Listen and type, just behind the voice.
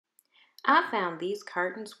I found these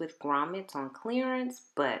curtains with grommets on clearance,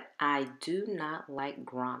 but I do not like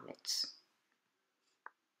grommets.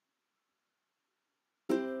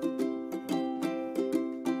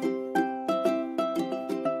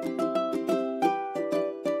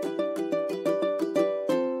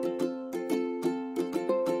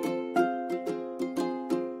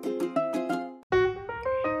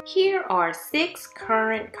 Here are 6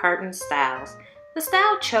 current curtain styles. The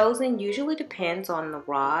style chosen usually depends on the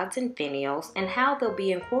rods and finials and how they'll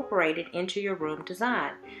be incorporated into your room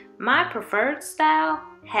design. My preferred style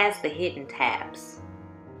has the hidden tabs.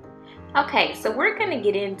 Okay, so we're going to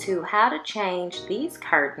get into how to change these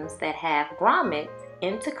curtains that have grommets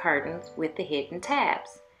into curtains with the hidden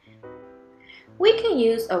tabs. We can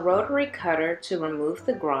use a rotary cutter to remove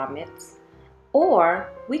the grommets,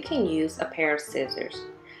 or we can use a pair of scissors.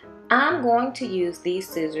 I'm going to use these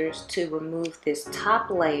scissors to remove this top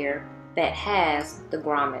layer that has the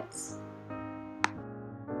grommets.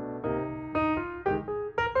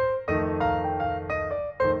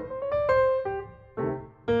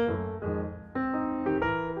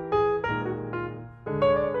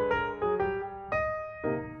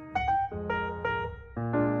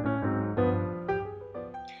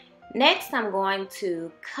 Next, I'm going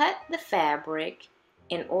to cut the fabric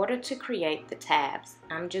in order to create the tabs.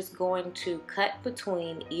 I'm just going to cut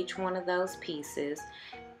between each one of those pieces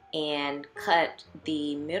and cut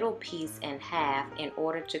the middle piece in half in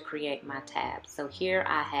order to create my tabs. So here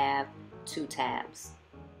I have 2 tabs.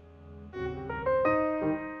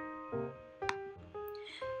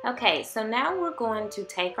 Okay, so now we're going to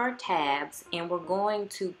take our tabs and we're going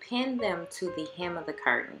to pin them to the hem of the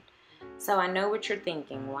curtain. So I know what you're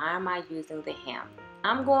thinking, why am I using the hem?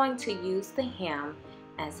 I'm going to use the hem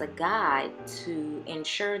as a guide to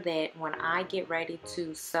ensure that when I get ready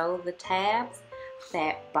to sew the tabs,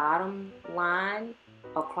 that bottom line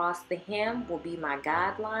across the hem will be my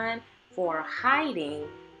guideline for hiding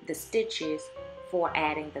the stitches for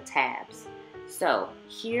adding the tabs. So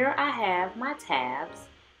here I have my tabs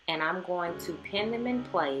and I'm going to pin them in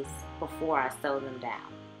place before I sew them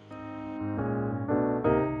down.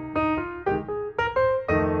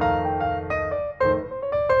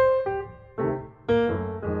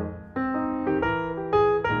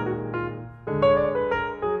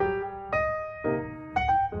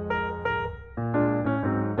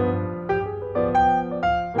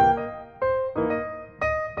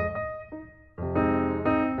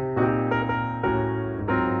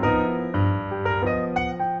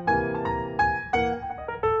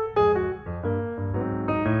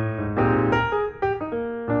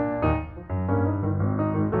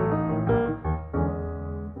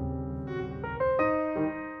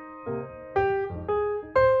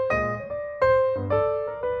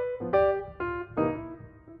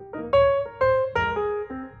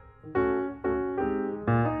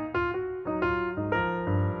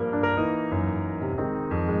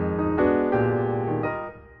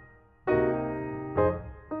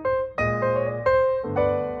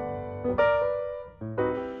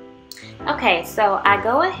 Okay, so I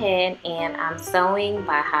go ahead and I'm sewing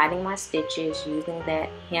by hiding my stitches using that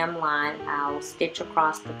hem line. I'll stitch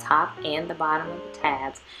across the top and the bottom of the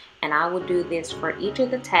tabs, and I will do this for each of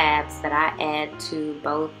the tabs that I add to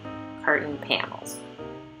both curtain panels.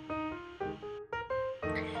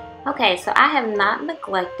 Okay, so I have not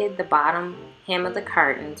neglected the bottom hem of the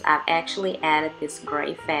curtains. I've actually added this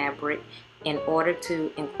gray fabric in order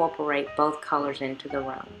to incorporate both colors into the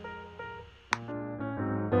room.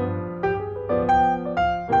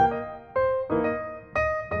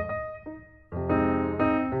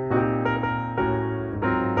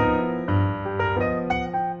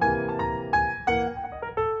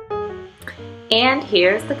 And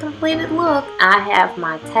here's the completed look. I have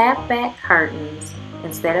my tab back curtains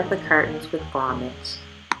instead of the curtains with grommets.